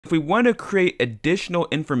If we want to create additional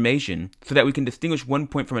information so that we can distinguish one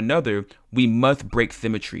point from another, we must break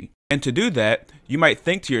symmetry. And to do that, you might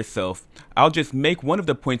think to yourself, I'll just make one of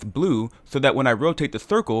the points blue so that when I rotate the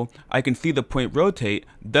circle, I can see the point rotate,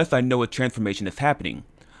 thus I know a transformation is happening.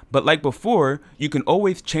 But like before, you can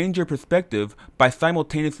always change your perspective by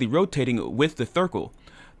simultaneously rotating with the circle,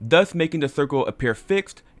 thus making the circle appear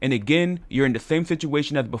fixed, and again, you're in the same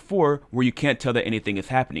situation as before where you can't tell that anything is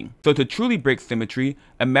happening. So to truly break symmetry,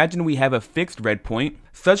 imagine we have a fixed red point,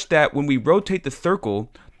 such that when we rotate the circle,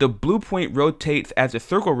 the blue point rotates as the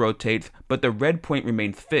circle rotates, but the red point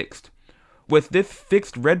remains fixed. With this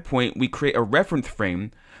fixed red point, we create a reference frame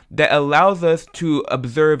that allows us to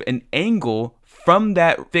observe an angle from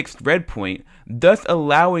that fixed red point, thus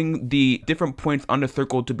allowing the different points on the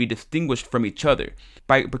circle to be distinguished from each other.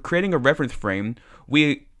 By creating a reference frame,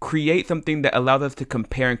 we create something that allows us to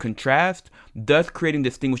compare and contrast, thus creating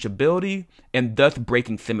distinguishability and thus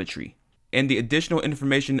breaking symmetry. And the additional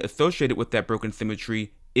information associated with that broken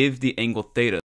symmetry is the angle theta.